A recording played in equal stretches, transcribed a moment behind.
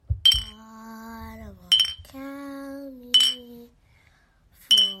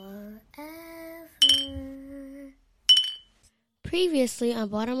Previously on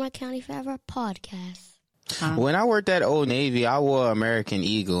Baltimore County Forever podcast. When I worked at Old Navy, I wore American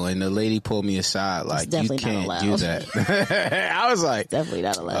Eagle, and the lady pulled me aside like, "You can't do that." I was like, "Definitely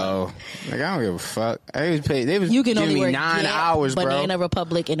not allowed." Oh, like I don't give a fuck. They was you can giving only me work 9 hours, bro. Banana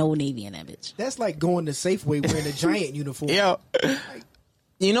Republic and Old Navy in that bitch. That's like going to Safeway wearing a Giant uniform. Yo,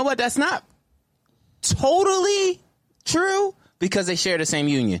 you know what? That's not totally true because they share the same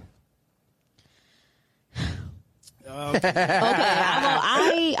union. Okay,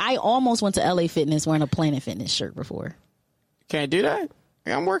 I almost went to LA Fitness wearing a Planet Fitness shirt before. Can't do that.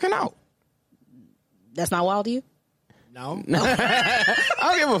 I'm working out. That's not wild to you? No. I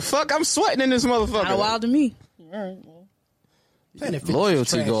don't give a fuck. I'm sweating in this motherfucker. Not wild to me.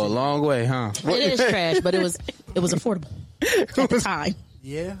 Loyalty go a long way, huh? It is trash, but it was affordable at the time.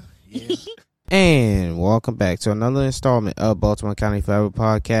 Yeah. And welcome back to another installment of Baltimore County Forever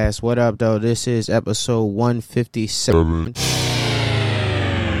podcast. What up, though? This is episode 157.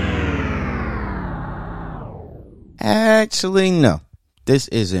 Actually, no. This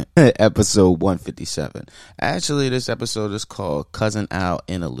isn't episode 157. Actually, this episode is called Cousin Al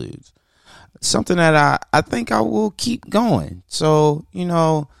Interludes. Something that I think I will keep going. So,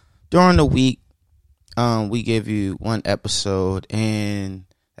 during the week, we give you one episode, and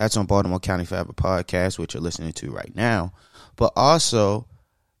that's on Baltimore County Forever podcast, which you're listening to right now. But also,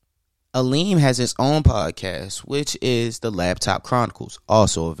 Aleem has his own podcast, which is the Laptop Chronicles,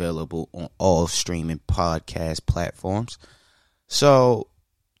 also available on all streaming podcast platforms. So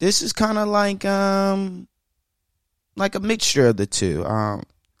this is kind of like a mixture of the two.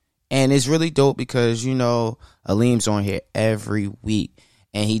 And it's really dope because, Aleem's on here every week,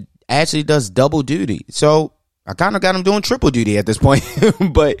 and he actually does double duty. So I kind of got him doing triple duty at this point.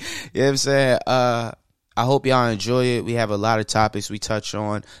 But, you know what I'm saying? I hope y'all enjoy it. We have a lot of topics we touch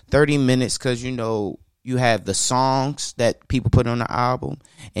on. 30 minutes because, you have the songs that people put on the album,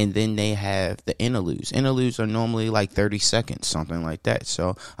 and then they have the interludes. Interludes are normally like 30 seconds, something like that.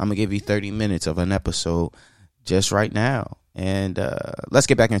 So I'm going to give you 30 minutes of an episode just right now. And let's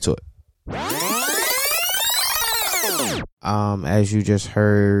get back into it. As you just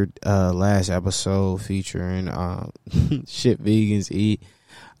heard, last episode featuring Shit Vegans Eat,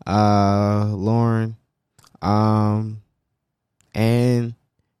 Lauren, and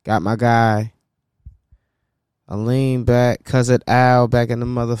got my guy Aleem back, Cousin Al back in the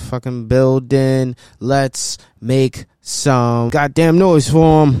motherfucking building. Let's make some goddamn noise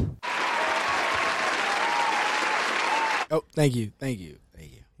for him. Oh, thank you.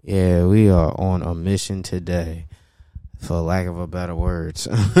 Yeah, we are on a mission today, for lack of a better words.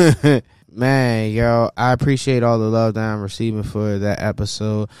 Man, yo, I appreciate all the love that I'm receiving for that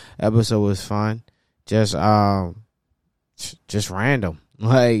episode. Episode was fun. Just random.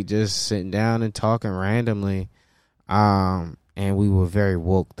 Like, just sitting down and talking randomly. And we were very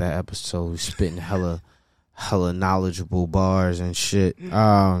woke that episode, spitting hella knowledgeable bars and shit.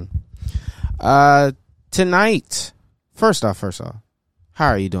 Tonight, first off, how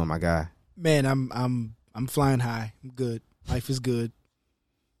are you doing, my guy? Man, I'm flying high. I'm good. Life is good.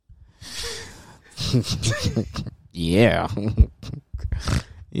 Yeah.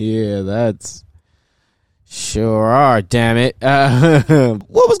 Yeah, that's sure are, damn it.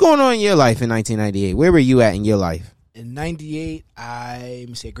 What was going on in your life in 1998? Where were you at in your life? In 98, I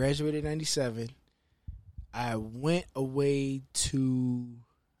graduated in 97. I went away to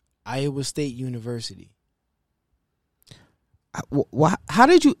Iowa State University. How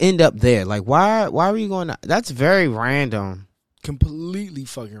did you end up there? Like, why were you going to? That's very random. Completely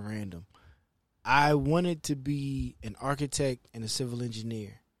fucking random. I wanted to be an architect and a civil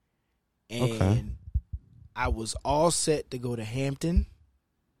engineer. And okay. I was all set to go to Hampton,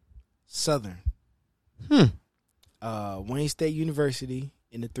 Southern. Wayne State University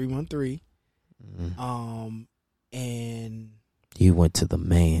in the 313. And you went to the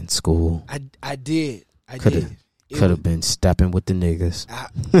main school. I did. Could have been stepping with the niggas.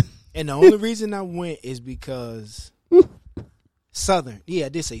 And the only reason I went is because Southern. Yeah, I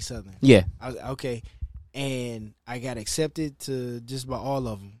did say Southern. Yeah. Okay. And I got accepted to just about all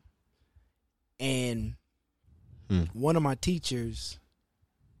of them. And one of my teachers,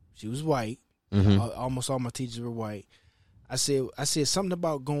 she was white. Mm-hmm. Almost all my teachers were white. I said something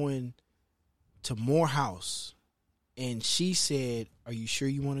about going to Morehouse. And she said, "Are you sure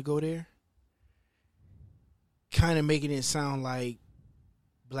you want to go there?" Kind of making it sound like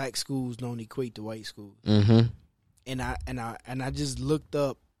black schools don't equate to white schools. Mm-hmm. And I just looked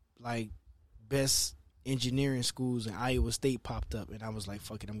up like best engineering schools, and Iowa State popped up, and I was like,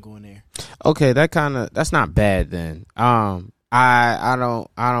 "Fuck it, I'm going there." Okay, that's not bad then. I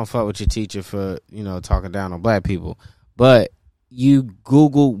don't fuck with your teacher for talking down on black people, but you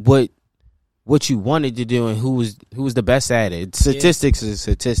Google what you wanted to do and who was the best at it. Statistics is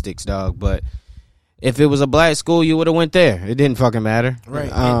statistics, dog. But if it was a black school, you would have went there. It didn't fucking matter,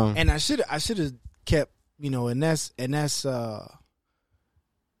 right? And I should have kept, and that's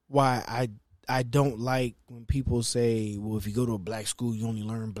why I don't like when people say, well, if you go to a black school, you only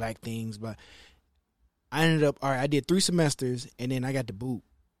learn black things. But I ended up, I did 3 semesters, and then I got the boot.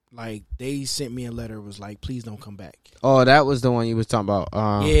 Like, they sent me a letter, was like, please don't come back. Oh, that was the one you was talking about.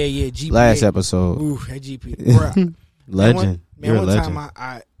 Yeah, GPA. Last episode. Ooh, that GPA. Legend. You're a legend.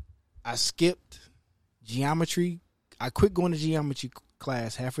 Time I skipped geometry. I quit going to geometry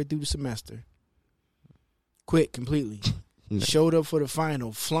class halfway through the semester. Quit completely. Showed up for the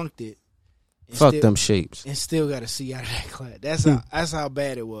final, flunked it. Fuck them shapes. And still got a C out of that class. That's how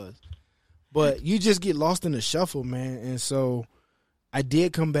bad it was. But you just get lost in the shuffle, man. And so I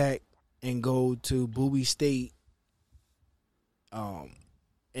did come back and go to Bowie State.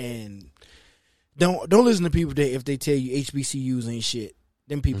 And don't listen to people that if they tell you HBCUs ain't shit.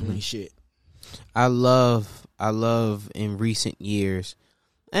 Them people ain't shit. I love in recent years,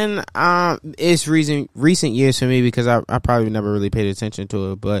 and it's recent years for me because I probably never really paid attention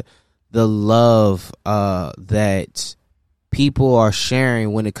to it, but the love that people are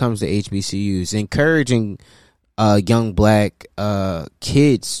sharing when it comes to HBCUs, encouraging young black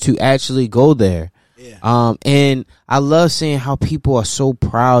kids to actually go there. Yeah. And I love seeing how people are so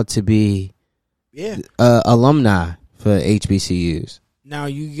proud to be alumni for HBCUs. Now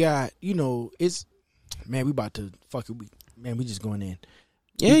you got, it's, man, we about to fuck it. We just going in.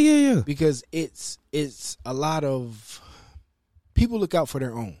 Yeah. Because it's a lot of people look out for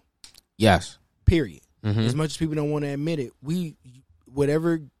their own. Yes. Period. Mm-hmm. As much as people don't want to admit it,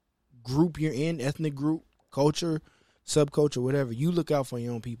 whatever group you're in, ethnic group, culture, subculture, whatever, you look out for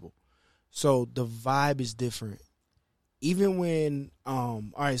your own people. So the vibe is different. Even when, all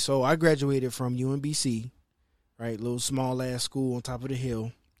right, so I graduated from UMBC, right, little small ass school on top of the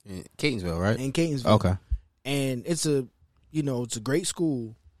hill, in Catonsville, right? In Catonsville, okay. And it's a great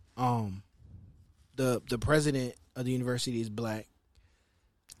school. The president of the university is black.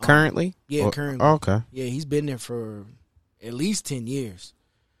 Currently? Yeah, currently. Oh, okay. Yeah, he's been there for at least 10 years.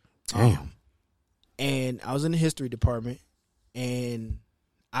 Damn. And I was in the history department, and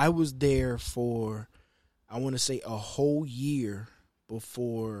I was there for, I want to say, a whole year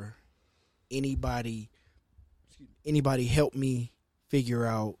before anybody helped me figure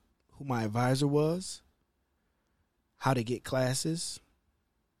out who my advisor was, how to get classes,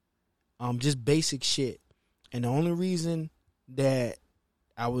 just basic shit. And the only reason that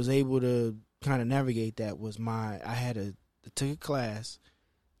I was able to kind of navigate that was I took a class.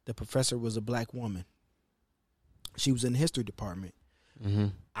 The professor was a black woman. She was in the history department. Mm-hmm.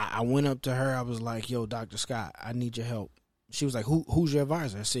 I went up to her. I was like, yo, Dr. Scott, I need your help. She was like, who's your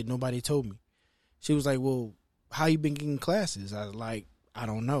advisor? I said, nobody told me. She was like, well, how you been getting classes? I was like, I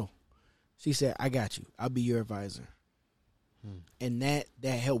don't know. She said, I got you. I'll be your advisor. And that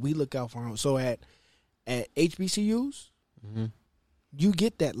helped. We look out for her. So at HBCUs, you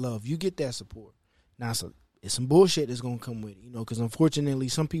get that love. You get that support. Now, it's some bullshit that's going to come with it, because unfortunately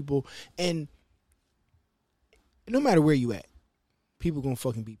some people, and no matter where you at, people going to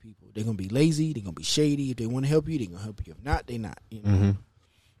fucking be people. They're going to be lazy. They're going to be shady. If they want to help you, they're going to help you. If not, they not.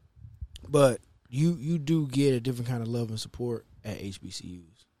 But you do get a different kind of love and support at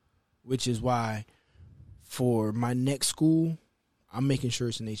HBCUs, which is why for my next school, I'm making sure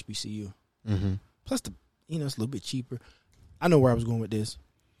it's an HBCU. Mm-hmm. Plus, it's a little bit cheaper. I know where I was going with this.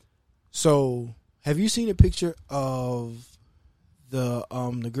 So, have you seen a picture of the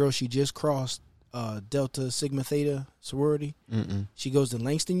girl? She just crossed Delta Sigma Theta sorority. Mm-mm. She goes to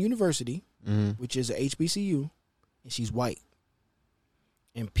Langston University, which is a HBCU, and she's white.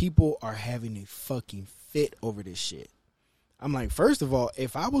 And people are having a fucking fit over this shit. I'm like, first of all,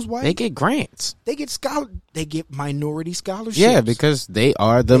 if I was white, they get grants. They get minority scholarships. Yeah, because they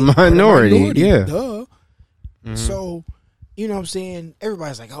are the minority. Yeah. Duh. Mm-hmm. So, you know what I'm saying?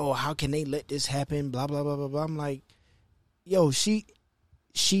 Everybody's like, oh, how can they let this happen? Blah, blah, blah, blah, blah. I'm like, yo, she's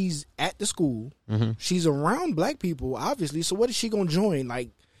at the school. Mm-hmm. She's around black people, obviously. So what is she going to join?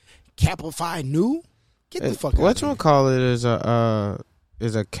 Like, Kappa Phi Nu? Get the fuck out of here. What you call it is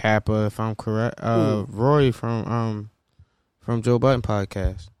a Kappa, if I'm correct. Roy from Joe Budden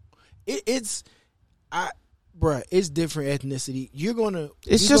podcast. It's different ethnicity.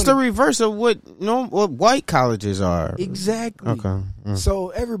 It's just a reverse of what white colleges are. Exactly. Okay.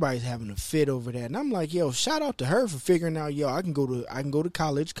 So everybody's having a fit over that, and I'm like, yo, shout out to her for figuring out, I can go to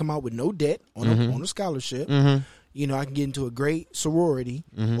college, come out with no debt on a scholarship. Mm-hmm. You know, I can get into a great sorority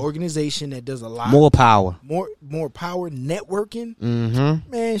organization that does a lot more power, more power, networking.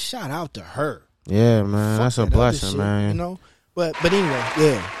 Man, shout out to her. Yeah, man, Fuck that's a that blessing, shit, man. You know, but anyway,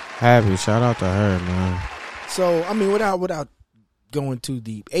 yeah. Happy, shout out to her, man. So I mean, without going too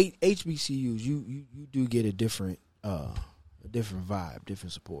deep, HBCUs, you do get a different vibe,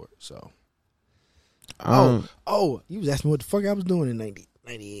 different support. So, you was asking me what the fuck I was doing in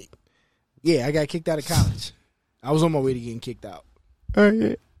 98. Yeah, I got kicked out of college. I was on my way to getting kicked out. All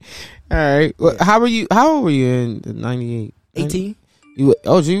right. Well, how old were you in 98? 18. You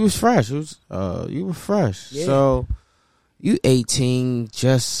was fresh. You were fresh. Yeah. So you 18,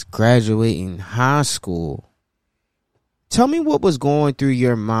 just graduating high school. Tell me what was going through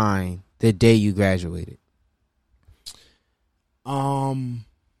your mind the day you graduated.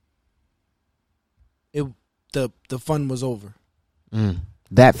 The fun was over.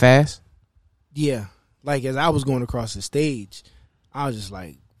 That fast? Yeah. Like, as I was going across the stage, I was just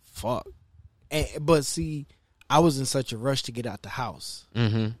like, fuck. But see, I was in such a rush to get out the house.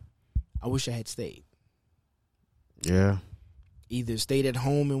 I wish I had stayed. Yeah. Either stayed at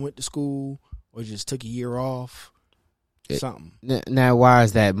home and went to school or just took a year off. Something. Now, why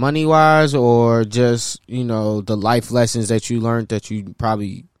is that? Money-wise, or just, the life lessons that you learned that you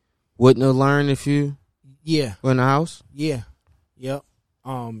probably wouldn't have learned if you were in the house? Yeah. Yep.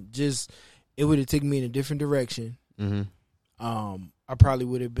 Just, it would have taken me in a different direction. I probably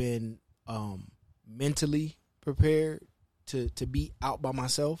would have been mentally prepared to be out by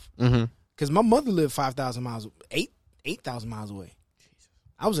myself. Because my mother lived 8,000 miles away.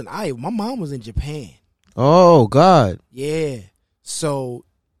 I was in Iowa. My mom was in Japan. Oh, God. Yeah. So,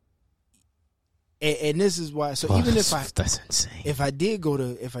 and this is why. So even if that's insane. If I did go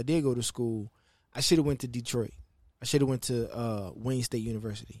to school, I should have went to Detroit. I should have went to Wayne State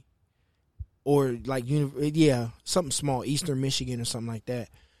University, or like something small, Eastern Michigan or something like that,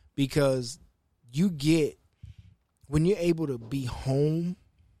 because when you're able to be home,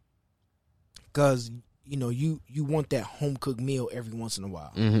 because you want that home cooked meal every once in a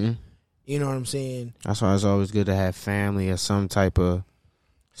while. You know what I'm saying? That's why it's always good to have family or some type of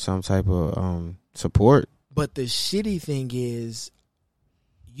support. But the shitty thing is,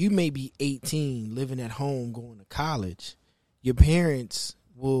 you may be 18, living at home, going to college. Your parents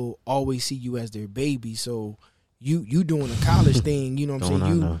will always see you as their baby. So you doing a college thing, you know what I'm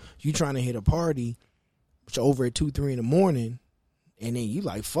saying? You trying to hit a party, which over at 2-3 in the morning, and then you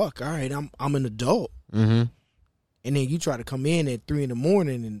like, fuck, all right, I'm an adult. And then you try to come in at 3 in the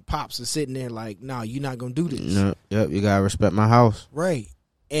morning, and pops are sitting there like, nah, you're not gonna do this. No, yep, you gotta respect my house. Right.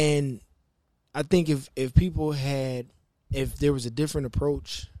 And I think if there was a different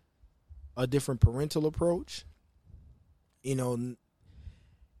approach, a different parental approach, then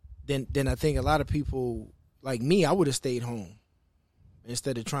I think a lot of people like me, I would have stayed home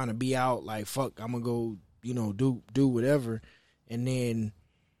instead of trying to be out like, fuck, I'm gonna go, do whatever. And then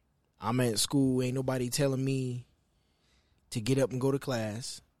I'm at school, ain't nobody telling me to get up and go to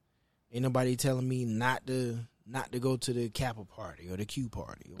class. Ain't nobody telling me not to go to the Kappa party or the Q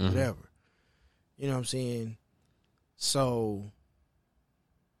party or whatever. You know what I'm saying? So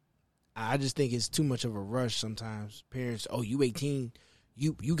I just think it's too much of a rush sometimes. Parents, you 18,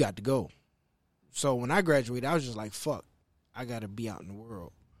 you got to go. So when I graduated, I was just like, fuck, I got to be out in the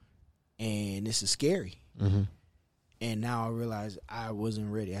world. And this is scary. And now I realize I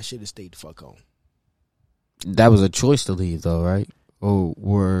wasn't ready. I should have stayed the fuck home. That was a choice to leave, though, right? You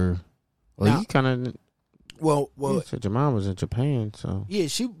kind of. Well, you said your mom was in Japan, so yeah.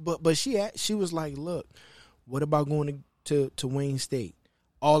 She was like, look, what about going to Wayne State?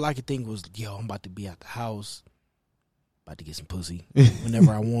 All I could think was, yo, I'm about to be out the house, about to get some pussy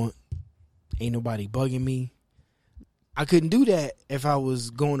whenever I want. Ain't nobody bugging me. I couldn't do that if I was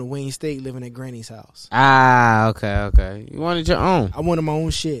going to Wayne State living at Granny's house. Okay. You wanted your own. I wanted my own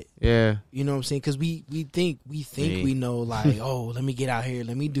shit. Yeah. You know what I'm saying? Because we think we know, like, let me get out here,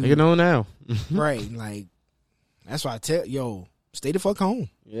 let me do. You know now. Right. Like, that's why I tell, stay the fuck home.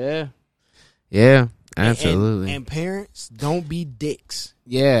 Yeah. Yeah, absolutely. And parents, don't be dicks.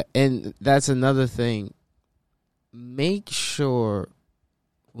 Yeah, and that's another thing. Make sure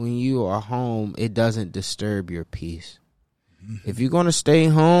when you are home, it doesn't disturb your peace. If you're going to stay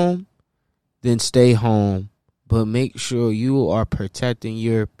home, then stay home. But make sure you are protecting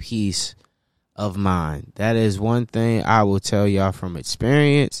your peace of mind. That is one thing I will tell y'all from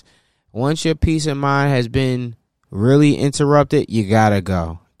experience. Once your peace of mind has been really interrupted, you got to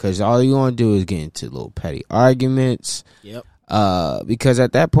go. Because all you're going to do is get into little petty arguments. Yep. Because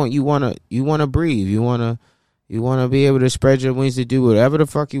at that point, you want to breathe. You want You want to be able to spread your wings to do whatever the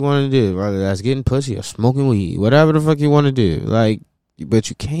fuck you want to do, whether that's getting pussy or smoking weed, whatever the fuck you want to do. Like, but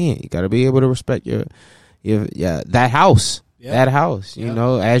you can't. You got to be able to respect your that house. Yep. That house, you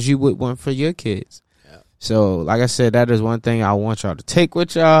know, as you would want for your kids. Yep. So, like I said, that is one thing I want y'all to take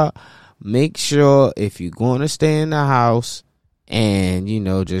with y'all. Make sure if you're going to stay in the house and, you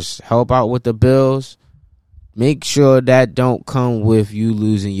know, just help out with the bills, make sure that don't come with you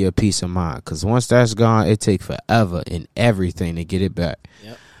losing your peace of mind. Because once that's gone, it takes forever and everything to get it back.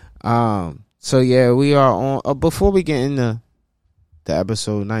 Yep. So, yeah, we are on. Before we get into the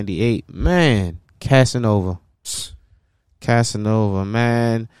episode 98, man, Casanova,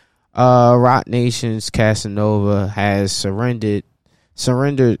 man. Roc Nation's Casanova has surrendered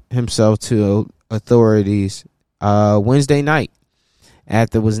himself to authorities Wednesday night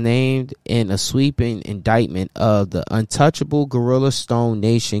after was named in a sweeping indictment of the untouchable Gorilla Stone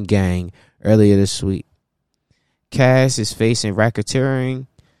Nation gang earlier this week. Cass is facing racketeering,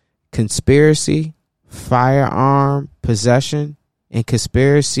 conspiracy, firearm possession, and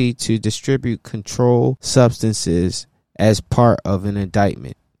conspiracy to distribute controlled substances as part of an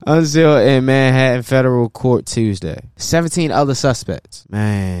indictment unsealed in Manhattan federal court Tuesday. 17 other suspects.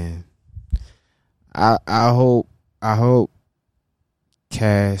 Man, I hope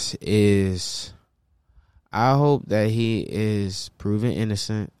Cass is. I hope that he is proven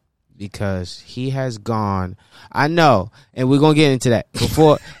innocent because he has gone. I know, and we're gonna get into that.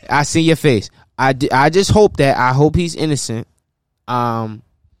 Before I see your face, I just hope that he's innocent. One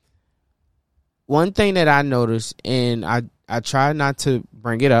thing that I noticed, and I try not to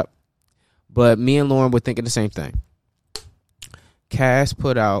bring it up, but me and Lauren were thinking the same thing. Cass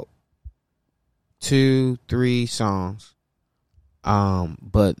put out 2-3 songs,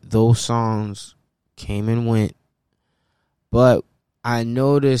 but those songs came and went. But I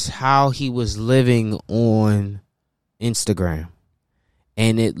noticed how he was living on Instagram,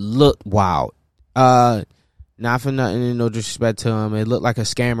 and it looked wild. Not for nothing and no disrespect to him, it looked like a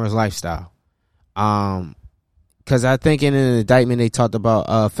scammer's lifestyle. Because I think in an indictment they talked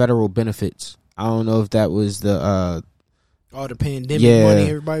about federal benefits. I don't know if that was the all the pandemic money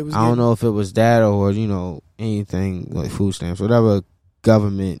everybody was getting. I don't know if it was that or, you know, anything like food stamps, whatever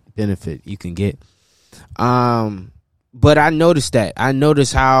government benefit you can get. But I noticed that. I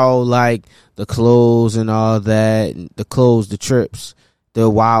noticed how, like, the clothes and all that, the clothes, the trips, the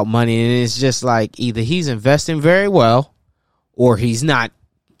wild money, and it's just like either he's investing very well or he's not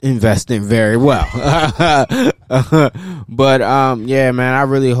investing very well. But yeah, man, I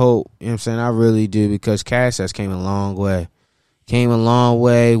really hope, you know what I'm saying, I really do, because Cass has came a long way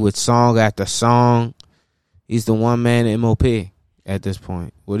with song after song. He's the one man MOP at this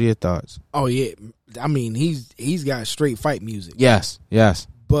point. What are your thoughts? Oh yeah, I mean, he's got straight fight music. Yes.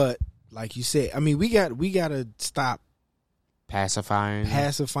 But like you said, I mean, we gotta stop pacifying.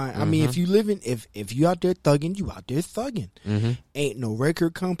 Mm-hmm. I mean, if you if you out there thugging, you out there thugging. Mm-hmm. Ain't no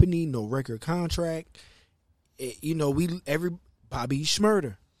record company, no record contract. You know, Bobby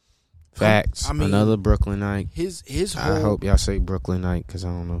Shmurda. Facts. I mean, another Brooklynite. His whole, I hope y'all say Brooklynite, because I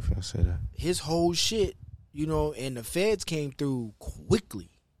don't know if y'all say that. His whole shit, you know, and the feds came through quickly.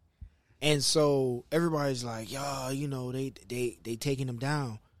 And so everybody's like, yo, you know, they taking him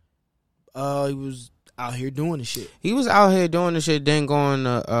down. He was out here doing the shit. He was out here doing the shit, then going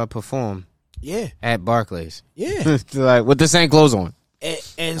to perform. Yeah. At Barclays. Yeah. Like with the same clothes on. And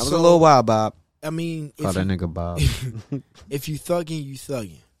that was a little wild, Bob. I mean, call that nigga Bob. If you thugging, you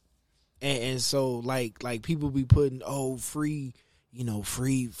thugging. And so like people be putting, free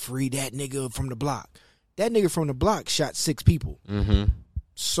that nigga from the block. That nigga from the block shot 6 people. Mm-hmm.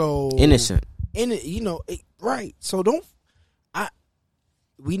 So innocent. Right. So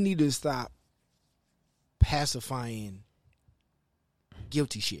we need to stop pacifying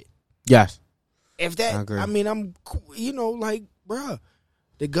guilty shit. Yes. If that, I agree. I mean, I'm, like, bruh,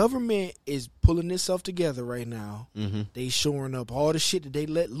 the government is pulling itself together right now. Mm-hmm. They shoring up all the shit that they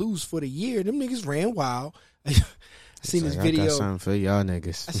let loose for the year. Them niggas ran wild. I seen this video. I got something for y'all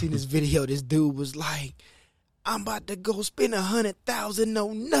niggas. I seen this video. This dude was like, I'm about to go spend 100,000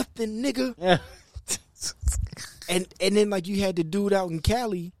 on nothing, nigga. Yeah. and then like you had the dude out in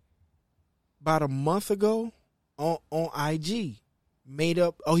Cali about a month ago on IG made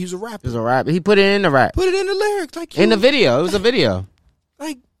up. Oh, he was a rapper. He was a rapper. He put it in the rap. Put it in the lyrics, like in the video. It was a video.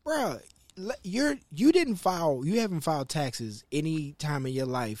 Like, bro, you haven't filed taxes any time in your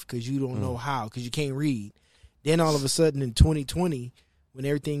life because you don't know how, because you can't read. Then all of a sudden in 2020, when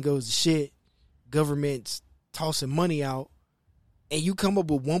everything goes to shit, government's tossing money out, and you come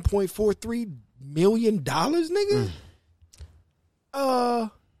up with $1.43 million, nigga.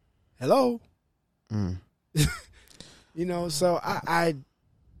 Hello. You know, so I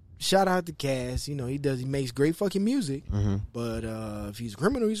shout out to Cass. You know, he makes great fucking music. Mm-hmm. But if he's a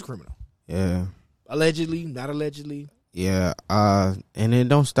criminal, he's a criminal. Yeah. Allegedly, not allegedly. Yeah. And then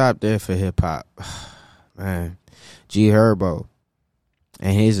don't stop there for hip hop. Man. G Herbo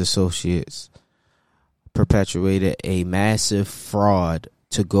and his associates perpetuated a massive fraud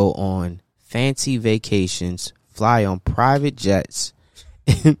to go on fancy vacations, fly on private jets,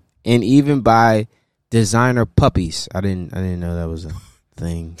 and even buy designer puppies. I didn't know that was a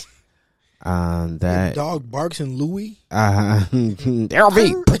thing. That dog barks and Louis.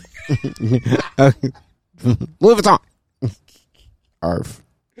 LV. Louis Vuitton. Arf.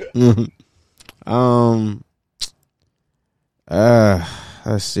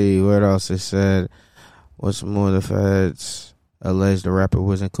 Let's see what else it said. What's more, the feds alleged the rapper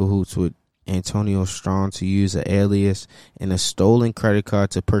was in cahoots with Antonio Strong to use an alias and a stolen credit card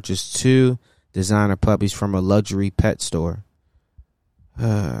to purchase 2 designer puppies from a luxury pet store.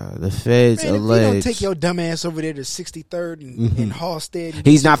 The feds Man, alleged. If you don't take your dumb ass over there to 63rd and Halstead.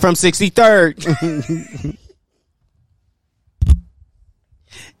 He's not from 63rd.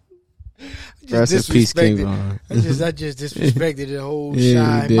 Rest in peace, King Von. I just disrespected the whole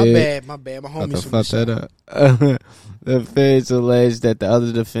Yeah, shine. My bad. My homies from fuck that up. The feds alleged that the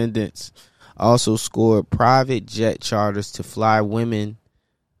other defendants also scored private jet charters to fly women,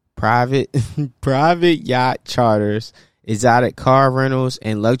 private yacht charters, exotic car rentals,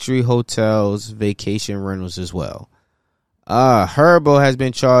 and luxury hotels vacation rentals as well. Herbo has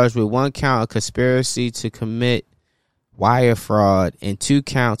been charged with 1 count of conspiracy to commit wire fraud and 2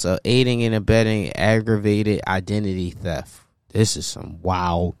 counts of aiding and abetting aggravated identity theft. This is some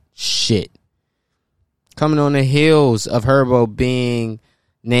wild shit. Coming on the heels of Herbo being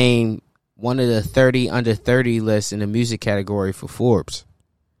named one of the 30 under 30 lists in the music category for Forbes.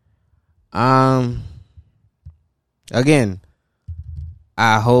 Again,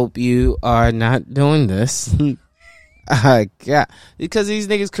 I hope you are not doing this. God, because these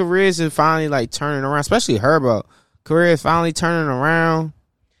niggas' careers are finally like turning around, especially Herbo. Career is finally turning around,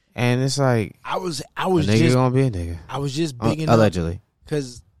 and it's like I was a nigga just gonna be a nigga. I was just bigging allegedly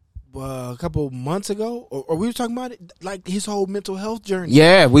because a couple months ago, or we were talking about it, like his whole mental health journey.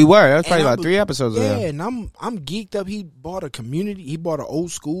 Yeah, we were. That was probably And about 3 episodes ago. Yeah, and I'm geeked up. He bought a community. He bought an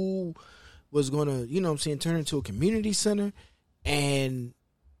old school. Was gonna, you know what I'm saying, turn into a community center, and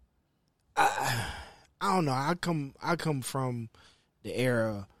I don't know. I come from the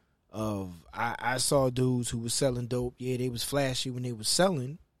era of I saw dudes who was selling dope. Yeah, they was flashy when they was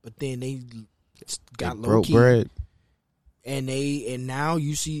selling, but then they got low broke key. bread. And now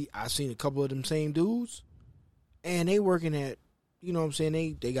you see, I've seen a couple of them same dudes, and they working at, you know what I'm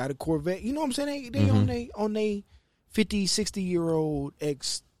saying, they got a Corvette. You know what I'm saying? They on they 50, 60-year-old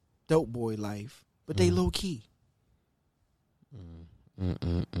ex dope boy life, but they low key.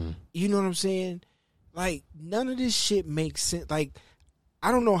 You know what I'm saying? Like, none of this shit makes sense. Like,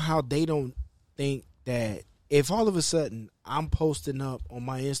 I don't know how they don't think that if all of a sudden I'm posting up on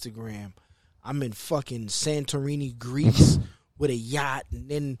my Instagram, I'm in fucking Santorini, Greece with a yacht, and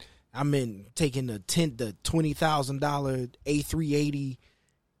then I'm in taking the $20,000 A380,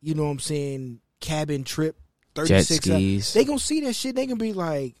 you know what I'm saying, cabin trip, 36 jet skis. They gonna see that shit. They gonna be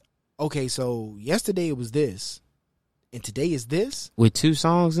like, okay, so yesterday it was this, and today is this with 2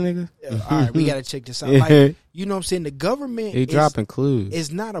 songs, nigga. all right, we gotta check this out. Like, you know what I'm saying? The government They dropping clues. It's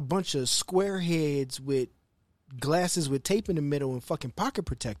not a bunch of square heads with glasses with tape in the middle and fucking pocket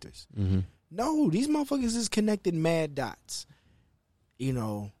protectors. Mm-hmm. No, these motherfuckers is connected mad dots. You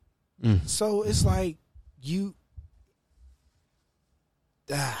know, so it's like you,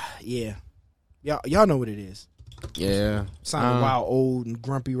 yeah, y'all know what it is. Yeah, Sounding wild, old, and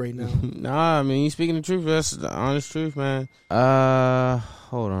grumpy right now. Nah, I mean, you speaking the truth. That's the honest truth, man.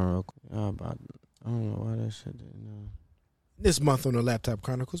 Hold on real quick. I don't know why that shit didn't know. This month on the Laptop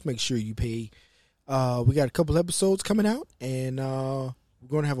Chronicles, make sure you pay. We got a couple episodes coming out, and we're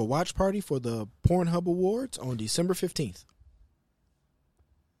going to have a watch party for the Pornhub Awards on December 15th.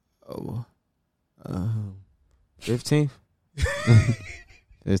 Oh, 15th?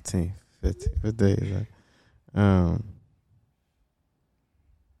 15th. What day is that?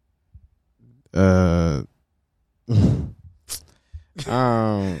 The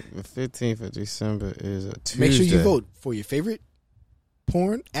 15th of December is a Tuesday. Make sure you vote for your favorite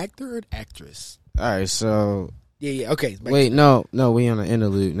porn actor or actress. All right, so Yeah, okay. wait, no, we on the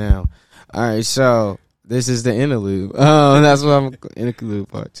interlude now. All right, so this is the interlude. That's what I'm interlude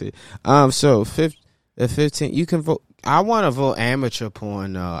part 2. So the 15th, you can vote. I want to vote amateur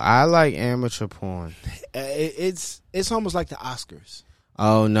porn though. I like amateur porn. It's almost like the Oscars.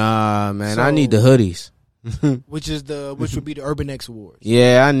 Oh nah, man, So- I need the hoodies. which would be the Urban X Awards.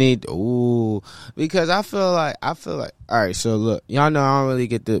 Yeah, I need because I feel like all right. So look, y'all know I don't really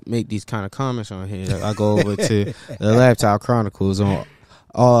get to make these kind of comments on here. I go over to the Laptop Chronicles on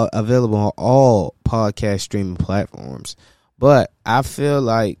all available on all podcast streaming platforms, but I feel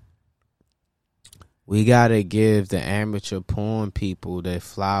like we gotta give the amateur porn people their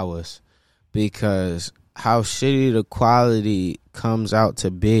flowers because how shitty the quality comes out to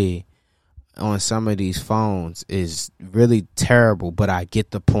be on some of these phones is really terrible, but I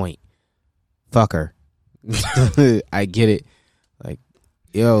get the point. Fuck her. I get it. Like,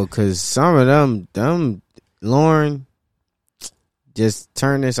 yo, because some of them, Lauren, just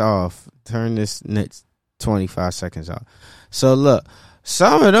turn this off. Turn this next 25 seconds off. So, look,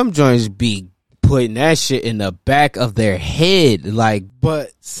 some of them joints be putting that shit in the back of their head. Like,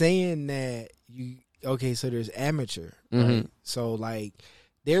 but saying that, so there's amateur, right? Mm-hmm. So, like,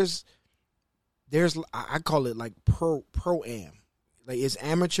 there's I call it like pro-am. Like it's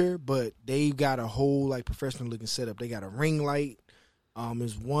amateur, but they've got a whole like professional looking setup. They got a ring light.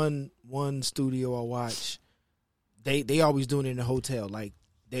 There's one studio I watch. They always doing it in a hotel. Like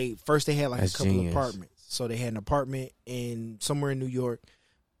they had like That's a couple genius. apartments. So they had an apartment in somewhere in New York,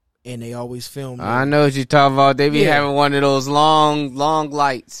 and they always film. I know what you're talking about. They be having one of those long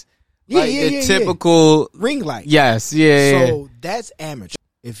lights. Like the typical ring light. Yes, yeah. So that's amateur.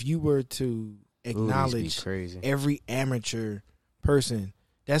 If you were to acknowledge every amateur person,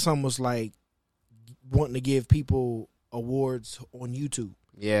 that's almost like wanting to give people awards on YouTube.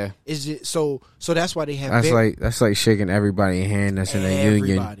 Yeah, it's just so that's why they have. That's like shaking everybody's hand that's in a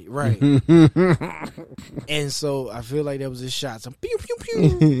union, right? And so I feel like there was a shot, some pew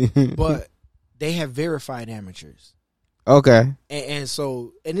pew pew, but they have verified amateurs. Okay, and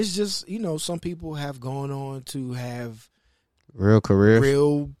so it's just some people have gone on to have real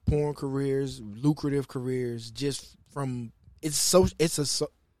porn careers, lucrative careers, just from it's a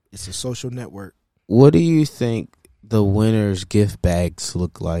social network. What do you think the winners' gift bags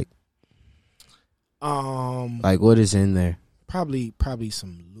look like? Like what is in there? Probably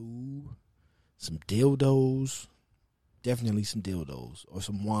some lube, some dildos, definitely some dildos or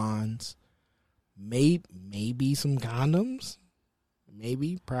some wands, maybe some condoms,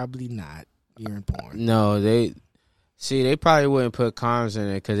 probably not. You're in porn. No, they probably wouldn't put condoms in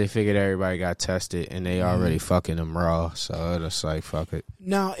it because they figured everybody got tested and they already fucking them raw. So it's like fuck it.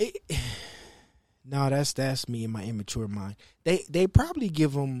 No, that's me in my immature mind. They probably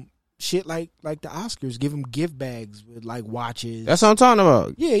give them shit like the Oscars, give them gift bags with like watches. That's what I'm talking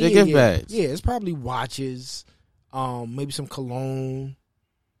about. Yeah, gift bags. Yeah, it's probably watches, maybe some cologne.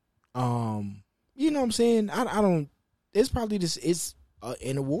 You know what I'm saying? I don't. It's probably it's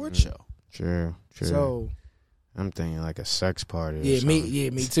an award show. True. So I'm thinking like a sex party. Or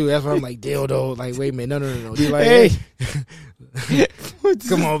me too. That's why I'm like dildo. Like, wait a minute, no. You're like, hey,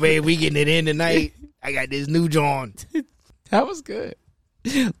 come on, babe, we getting it in tonight. I got this new John. That was good.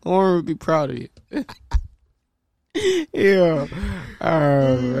 Lauren would be proud of you. Yeah.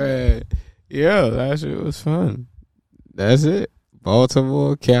 Oh man. Yeah, that shit was fun. That's it.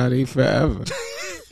 Baltimore County forever.